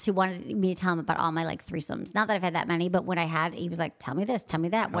have an ex who wanted me to tell him about all my like threesomes. Not that I've had that many, but when I had, he was like, "Tell me this, tell me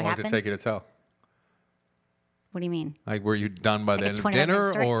that. How What long did happened?" it take you to tell? What do you mean? Like, were you done by the Like end a of 20-minute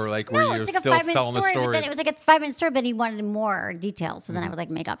dinner, story? or like No, were you it's like a still 5-minute telling the But story? then it was like a 5-minute story, but he wanted more details. So then I would like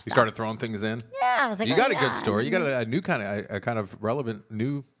make up stuff. You started throwing things in. Yeah, I was like, You oh, got a yeah. good story. You got a new kind of relevant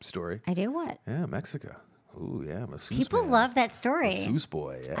new story. I do what? Yeah, Mexico. Ooh, yeah, I'm a Seuss People man. love that story. Seuss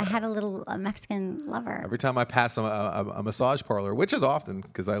boy. Yeah. I had a little Mexican lover. Every time I pass a massage parlor, which is often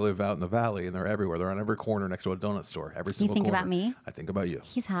because I live out in the valley and they're everywhere. They're on every corner next to a donut store. Every single think corner. about me? I think about you.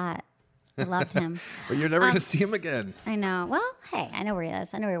 He's hot. I loved him. But you're never going to see him again. I know. Well, hey, I know where he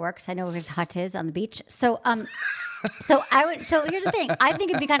is. I know where he works. I know where his hut is on the beach. So So here's the thing. I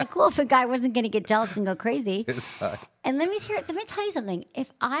think it'd be kind of cool if a guy wasn't going to get jealous and go crazy. His hut. And let me tell you something.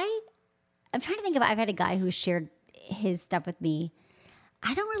 I'm trying to think if I've had a guy who shared his stuff with me.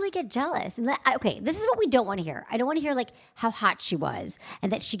 I don't really get jealous. And okay, this is what we don't want to hear. I don't want to hear like how hot she was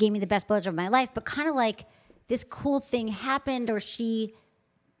and that she gave me the best blowjob of my life, but kind of like this cool thing happened or she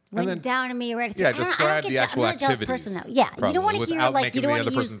went down on me or anything. Describe the actual I'm not a jealous activities. person, though. Yeah, you don't want to hear like you don't want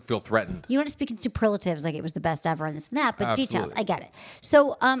to person feel threatened. You don't want to speak in superlatives like it was the best ever and this and that, but Absolutely. details. I get it.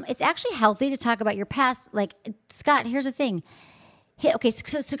 So it's actually healthy to talk about your past. Like Scott, here's the thing.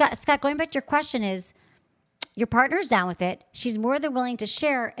 So Scott, going back to your question is, your partner's down with it. She's more than willing to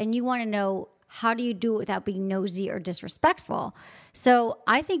share, and you want to know how do you do it without being nosy or disrespectful. So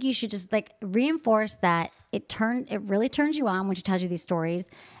I think you should just like reinforce that it really turns you on when she tells you these stories,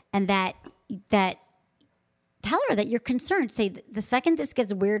 and that tell her that you're concerned. Say the second this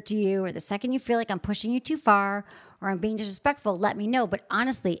gets weird to you, or the second you feel like I'm pushing you too far, or I'm being disrespectful, let me know. But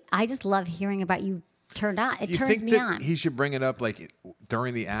honestly, I just love hearing about you turned on. It turns me on. He should bring it up like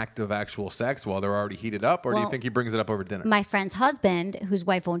during the act of actual sex while they're already heated up, or do you think he brings it up over dinner? My friend's husband, whose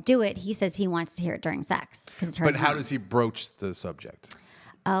wife won't do it, he says he wants to hear it during sex. But how does he broach the subject?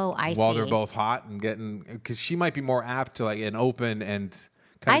 Oh, I see. While they're both hot and getting, because she might be more apt to like an open and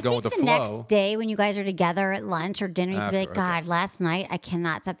kind of go with the flow. I think the next day when you guys are together at lunch or dinner, you could be like, God, last night, I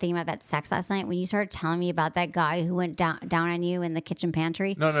cannot stop thinking about that sex last night. When you started telling me about that guy who went down on you in the kitchen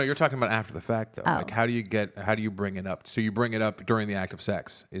pantry. No, you're talking about after the fact though. Oh. Like how do you bring it up? So you bring it up during the act of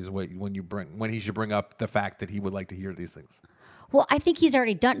sex is when he should bring up the fact that he would like to hear these things. Well, I think he's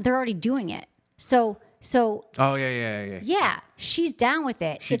already done. They're already doing it. So. Oh yeah. Yeah, she's down with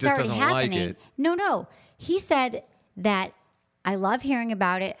it. She it's just already doesn't happening. like it. No. He said that I love hearing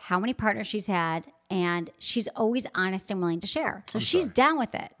about it, how many partners she's had, and she's always honest and willing to share. So she's down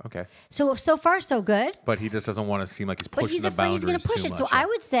with it. Okay. So far, so good. But he just doesn't want to seem like he's pushing But he's the afraid he's boundaries going to push too it. much. So I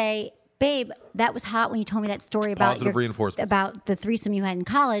would say, babe, that was hot when you told me that story about Positive reinforcement. about the threesome you had in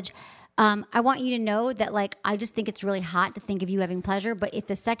college. I want you to know that, like, I just think it's really hot to think of you having pleasure. But if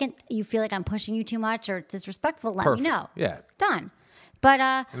the second you feel like I'm pushing you too much or it's disrespectful, let me know. Yeah. Done. But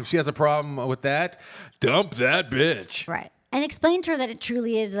and if she has a problem with that, dump that bitch. right. And explain to her that it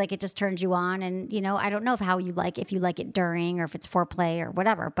truly is like it just turns you on. And, I don't know if you like it during or if it's foreplay or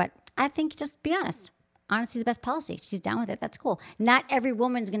whatever. But I think just be honest. Honesty is the best policy. She's down with it. That's cool. Not every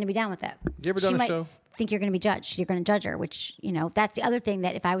woman's going to be down with it. You ever done a show? Think you're going to be judged. You're going to judge her, which, that's the other thing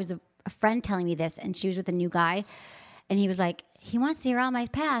that if I was a friend telling me this and she was with a new guy and he was like, he wants to hear all my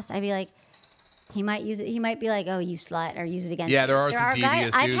past, I'd be like, he might use it. He might be like, "Oh, you slut," or use it against. Yeah, you. there are some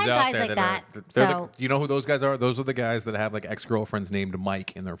devious I've dudes had out guys there like that. So you know who those guys are? Those are the guys that have like ex-girlfriends named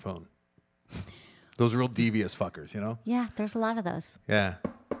Mike in their phone. Those are real devious fuckers, yeah, there's a lot of those. Yeah.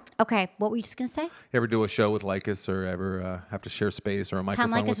 Okay, what were you just gonna say? You ever do a show with Lycus or ever have to share space or a microphone?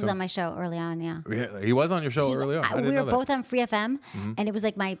 Tom Lycus with was him? on my show early on. Yeah, he was on your show early on. I didn't we know were that. both on Free FM, and it was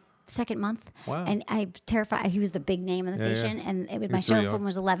like my second month. Wow. And I'm terrified. He was the big name on the station, and it was my still show young. from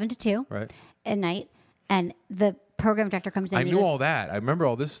was 11 to 2 Right. at night, and the program director comes in. I and he knew goes, all that. I remember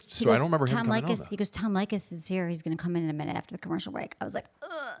all this. he So I goes, don't remember him Tom coming Lycus, on. He goes, Tom Lycus is here. He's going to come in a minute after the commercial break. I was like, ugh.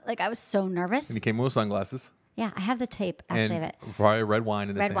 Like I was so nervous. And he came with sunglasses. Yeah, I have the tape actually and of it. Probably red wine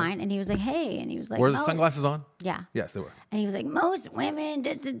in his Red hand. wine, and he was like, "Hey," and he was like, Were the "Most-" sunglasses on? Yeah. Yes, they were. And he was like, "Most women."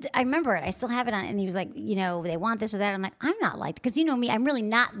 I remember it. I still have it on. And he was like, "They want this or that." I'm like, "I'm not like," because me, I'm really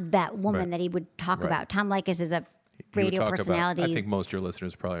not that woman Right. that he would talk Right. about. Tom Lycus is a He would radio talk personality. About, I think most of your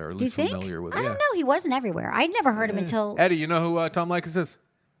listeners probably are at Do you least think? familiar with it. I Yeah. don't know. He wasn't everywhere. I'd never heard him until. Eddie, you know who Tom Lycus is?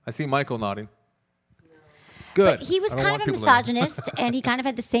 I see Michael nodding. Good. But he was I don't kind want of a people to know. misogynist, and he kind of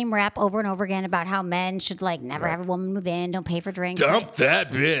had the same rap over and over again about how men should never have a woman move in, don't pay for drinks. Dump that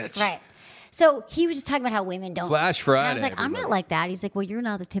bitch. Right. So he was just talking about how women don't. Flash And I was Friday, like, I'm everybody. not like that. He's like, well, you're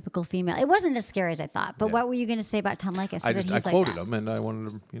not the typical female. It wasn't as scary as I thought. But what were you going to say about Tom Lycus? I quoted that? him, and I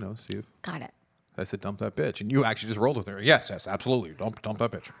wanted to, see if Got it. I said dump that bitch, and you actually just rolled with her. Yes, absolutely. Dump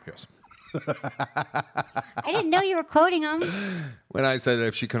that bitch. Yes. I didn't know you were quoting him. When I said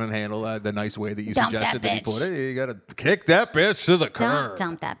if she couldn't handle the nice way that you Dump suggested that that you bitch. put it, you got to kick that bitch to the curb. Don't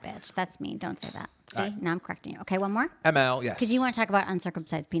dump that bitch. That's mean. Don't say that. See, now I'm correcting you. Okay, one more. ML, yes. Because you want to talk about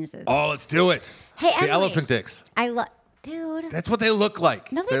uncircumcised penises. Oh, let's do it. Hey, the Emily. elephant dicks. I love, dude. That's what they look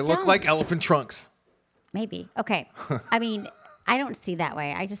like. No, they look don't. like elephant trunks. Maybe. Okay. I mean, I don't see that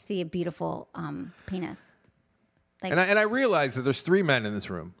way. I just see a beautiful penis. Like, And I realize that there's 3 men in this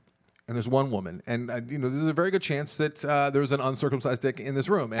room. and there's one woman, and there's a very good chance that there's an uncircumcised dick in this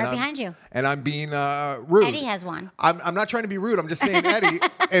room, and Right behind you. And I'm being rude. Eddie has one. I'm not trying to be rude. I'm just saying, Eddie,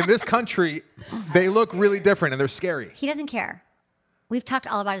 in this country, they look really different and they're scary. He doesn't care. We've talked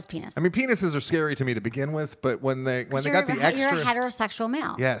all about his penis. I mean, penises are scary to me to begin with, but when they got the extra, you're a heterosexual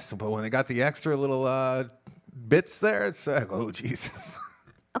male. Yes, but when they got the extra little bits there, it's like, oh Jesus.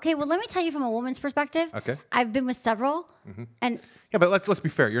 Okay, well, let me tell you from a woman's perspective. Okay. I've been with several, and yeah, but let's be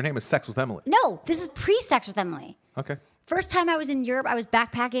fair. Your name is Sex with Emily. no, this is pre-sex with Emily. Okay. First time I was in Europe, I was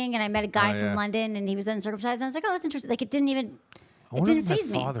backpacking, and I met a guy Oh, from yeah. London, and he was uncircumcised, and I was like, oh, that's interesting. Like, it didn't even, I it wonder didn't if faze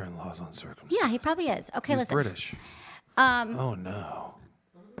my me. father-in-law's uncircumcised. Yeah, he probably is. Okay, He's listen. British. Oh no.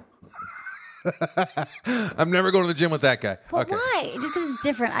 I'm never going to the gym with that guy. Well, okay. why? Just because it's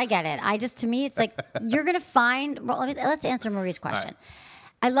different. I get it. To me, it's like you're gonna find. Well, let's answer Marie's question.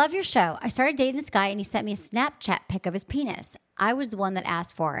 I love your show. I started dating this guy, and he sent me a Snapchat pic of his penis. I was the one that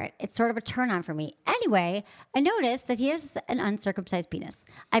asked for it. It's sort of a turn on for me. Anyway, I noticed that he has an uncircumcised penis.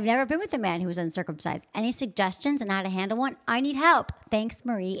 I've never been with a man who is uncircumcised. Any suggestions on how to handle one? I need help. Thanks,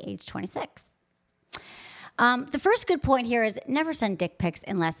 Marie, age 26. The first good point here is never send dick pics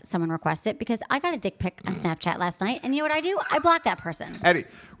unless someone requests it, because I got a dick pic on Snapchat last night, and you know what I do? I block that person. Eddie,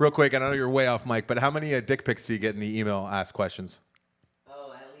 real quick, I know you're way off mic, but how many dick pics do you get in the email ask questions?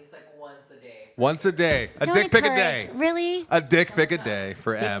 Oh, at least like once a day. Once a day. A Don't dick pic a encourage- day. Really? A dick pic a day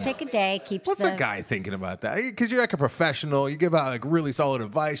for M. Dick pic a day keeps What's the a guy thinking about that? Because you're like a professional. You give out like really solid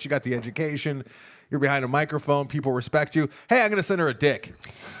advice. You got the education. You're behind a microphone. People respect you. Hey, I'm going to send her a dick.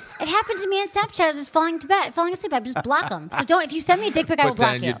 It happened to me on Snapchat. I was just falling asleep. I would just block them. So don't. If you send me a dick pic, I will But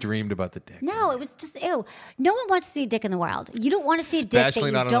block then you. you dreamed about the dick. No, it was just ew. No one wants to see a dick in the wild. You don't want to see a dick that Especially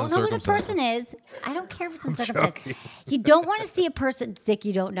you not an don't know who the uncircumcised person is. I don't care if it's uncircumcised. joking. You don't want to see a person's dick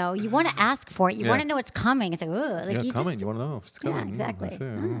you don't know. You want to ask for it. You Yeah. want to know it's coming. It's like, ugh. Like Yeah, you coming. just. You want to know if it's coming. Yeah, exactly. I see.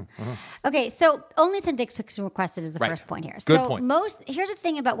 Uh-huh. Okay, so only send dick pics when requested is the Right. first point here. Good So point. here's the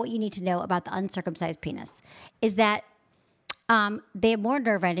thing about what you need to know about the uncircumcised penis is that they have more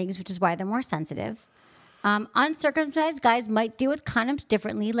nerve endings, which is why they're more sensitive. Uncircumcised guys might deal with condoms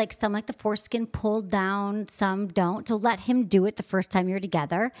differently, like some like the foreskin pulled down, some don't. So let him do it the first time you're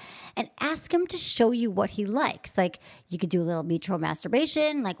together and ask him to show you what he likes. Like you could do a little mutual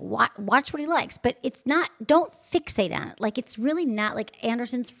masturbation, like watch what he likes, but it's not, don't fixate on it. Like it's really not like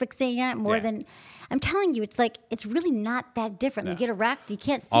Anderson's fixating on it more Yeah. than, I'm telling you, it's like, it's really not that different. You get erect, you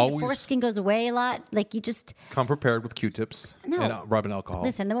can't see Always- the foreskin goes away a lot. Like you just, Come prepared with Q-tips No. and rubbing alcohol.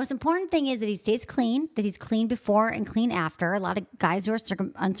 listen, the most important thing is that he stays clean, that he's clean before and clean after. A lot of guys who are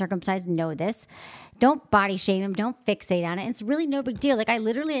uncircumcised know this. Don't body shame him. Don't fixate on it. It's really no big deal. Like I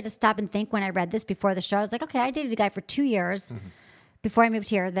literally had to stop and think when I read this before the show. I was like, okay, I dated a guy for 2 years before I moved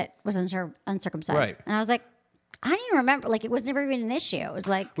here that was uncircumcised. Right. And I was like, I didn't even remember. Like it was never even an issue. It was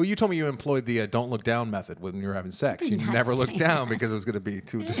like, Well, you told me you employed the don't look down method when you were having sex. You not never looked say down because it was going to be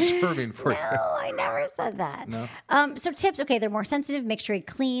too disturbing for you. no, I never said that. No? So tips, okay, they're more sensitive. Make sure he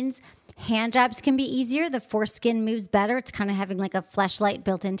cleans. Hand jobs can be easier. The foreskin moves better. It's kind of having like a fleshlight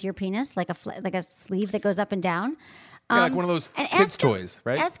built into your penis, like a sleeve that goes up and down. Yeah, like one of those and kids' ask him- toys,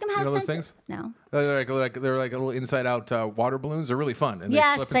 right? Ask him how you know those sensitive. things? No. They're like little inside-out water balloons. They're really fun. And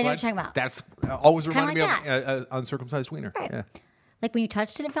Yes, they slip and I know what slide. you're talking about. That's always Kinda reminded like me of uncircumcised wiener. Right. Yeah. Like when you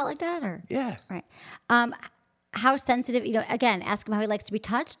touched it, it felt like that, or Yeah. right. How sensitive? Again, ask him how he likes to be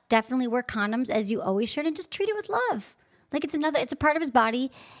touched. Definitely wear condoms as you always should, and just treat it with love. Like it's a part of his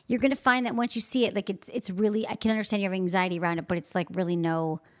body. You're going to find that once you see it, like it's really. I can understand you have anxiety around it, but it's like really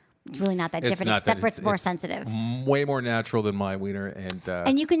it's really not that different, except for it's more sensitive. Way more natural than my wiener,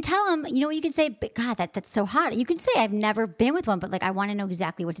 And you can tell him, you can say, "But God, that's so hot." You can say, "I've never been with one, but like I want to know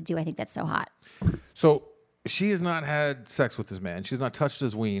exactly what to do. I think that's so hot." So she has not had sex with this man. She's not touched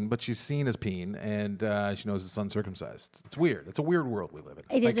his ween, but she's seen his peen, and she knows it's uncircumcised. It's weird. It's a weird world we live in.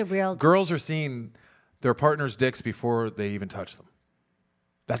 It is a real. Girls are seeing their partner's dicks before they even touch them.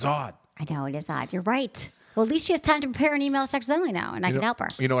 That's odd. I know it is odd. You're right. Well, at least she has time to prepare an email sex only now, and I can help her.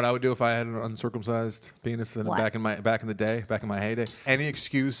 You know what I would do if I had an uncircumcised penis What? back in my heyday? Any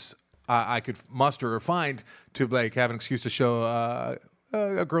excuse I could muster or find to like have an excuse to show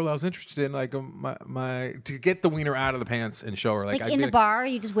a girl I was interested in, like to get the wiener out of the pants and show her, like in the bar,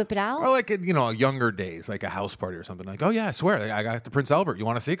 you just whip it out. or like younger days, like a house party or something. Like, oh yeah, I swear, I got the Prince Albert. You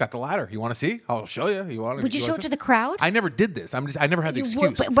want to see? Got the ladder. You want to see? I'll show you. Would you show it to the crowd? I never did this. I never had the You excuse,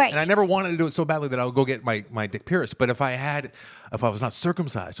 would, but- right. and I never wanted to do it so badly that I would go get my dick pierced. But if I was not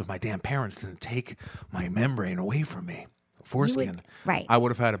circumcised, if my damn parents didn't take my membrane away from me, foreskin, right. I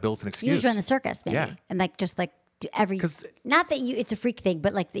would have had a built-in excuse. You would join the circus, maybe, Yeah. and like just like do not that it's a freak thing,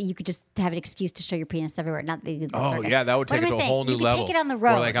 but like that you could just have an excuse to show your penis everywhere. Not that you did the circus. Yeah, that would take it to a whole new level. Take it on the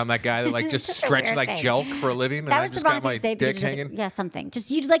road. Or like I'm that guy that like just stretch like jelk for a living, and I just got my dick hanging. Yeah, something.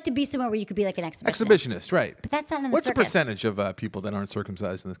 Just you'd like to be somewhere where you could be like an exhibitionist. Exhibitionist, right? But that's not in the What's circus. the percentage of people that aren't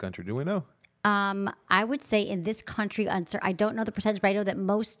circumcised in this country? Do we know? I would say in this country, I don't know the percentage, but I know that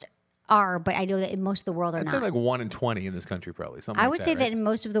most are, but I know that in most of the world are not. I'd say like 1 in 20 in this country, probably. Something I would say right? that in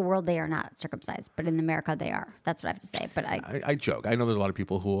most of the world they are not circumcised, but in America they are. That's what I have to say. But I joke. I know there's a lot of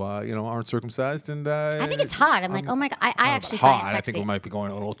people who aren't circumcised, and I think it's hot. I'm like, oh my god, I actually hot. find it sexy. I think we might be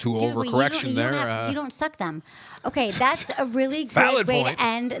going a little too overcorrection there. You don't suck them. Okay, that's a really Valid great way point. to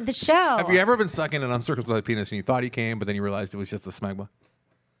end the show. Have you ever been sucking an uncircumcised penis and you thought he came, but then you realized it was just a smegma?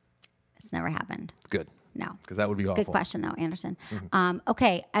 It's never happened. Good. No. Because that would be awful. Good question, though, Anderson.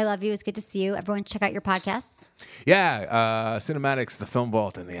 Okay, I love you. It's good to see you. Everyone, check out your podcasts. Yeah, Cinematics, The Film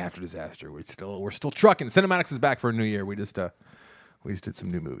Vault, and The After Disaster. We're still trucking. Cinematics is back for a new year. We just did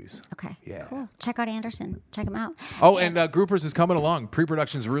some new movies. Okay. Yeah. Cool. Check out Anderson. Check him out. Oh, and Groupers is coming along.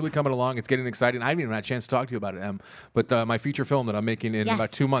 Pre-production is really coming along. It's getting exciting. I haven't even had a chance to talk to you about it, Em. But my feature film that I'm making in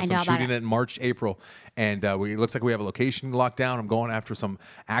about 2 months. I'm shooting it in March, April. And it looks like we have a location locked down. I'm going after some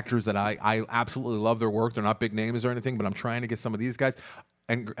actors that I absolutely love their work. They're not big names or anything, but I'm trying to get some of these guys.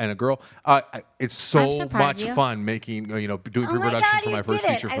 And a girl. It's so much fun making, doing pre-production for my first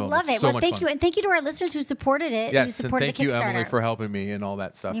feature film. I love it. So thank you. And thank you to our listeners who supported it. Yes, who and supported thank the you, Kickstarter. Emily, for helping me and all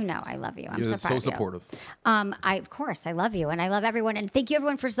that stuff. You know I love you. I'm You're so proud of you. supportive. Of course, I love you. And I love everyone. And thank you,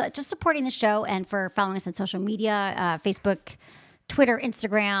 everyone, for just supporting the show and for following us on social media, Facebook, Twitter,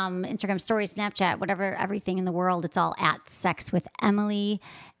 Instagram stories, Snapchat, whatever, everything in the world. It's all at Sex with Emily.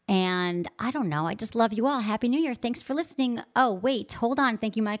 And I don't know. I just love you all. Happy New Year. Thanks for listening. Oh, wait. Hold on.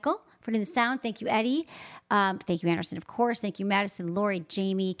 Thank you, Michael, for doing the sound. Thank you, Eddie. Thank you, Anderson, of course. Thank you, Madison, Lori,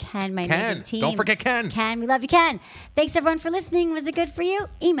 Jamie, Ken, my amazing team. Don't forget Ken. Ken, we love you, Ken. Thanks, everyone, for listening. Was it good for you?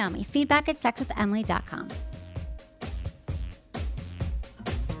 Email me, feedback@sexwithemily.com.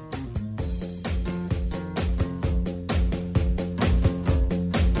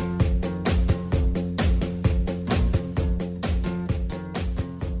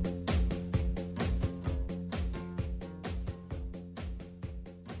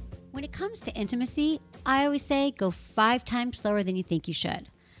 When it comes to intimacy, I always say go 5 times slower than you think you should.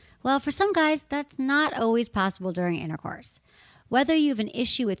 Well, for some guys, that's not always possible during intercourse. Whether you have an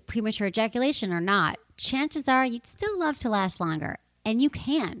issue with premature ejaculation or not, chances are you'd still love to last longer, and you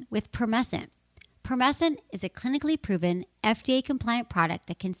can with Promescent. Promescent is a clinically proven, FDA-compliant product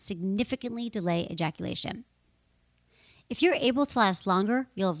that can significantly delay ejaculation. If you're able to last longer,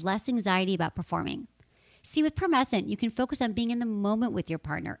 you'll have less anxiety about performing. See, with Promescent, you can focus on being in the moment with your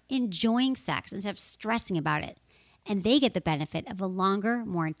partner, enjoying sex instead of stressing about it. And they get the benefit of a longer,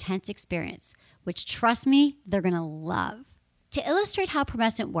 more intense experience, which, trust me, they're going to love. To illustrate how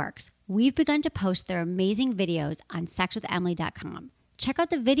Promescent works, we've begun to post their amazing videos on sexwithemily.com. Check out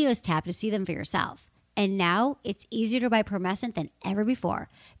the videos tab to see them for yourself. And now it's easier to buy Promescent than ever before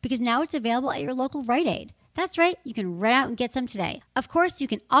because now it's available at your local Rite Aid. That's right, you can run out and get some today. Of course, you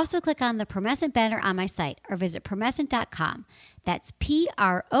can also click on the Promescent banner on my site or visit promescent.com. That's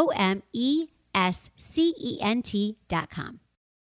PROMESCENT.com.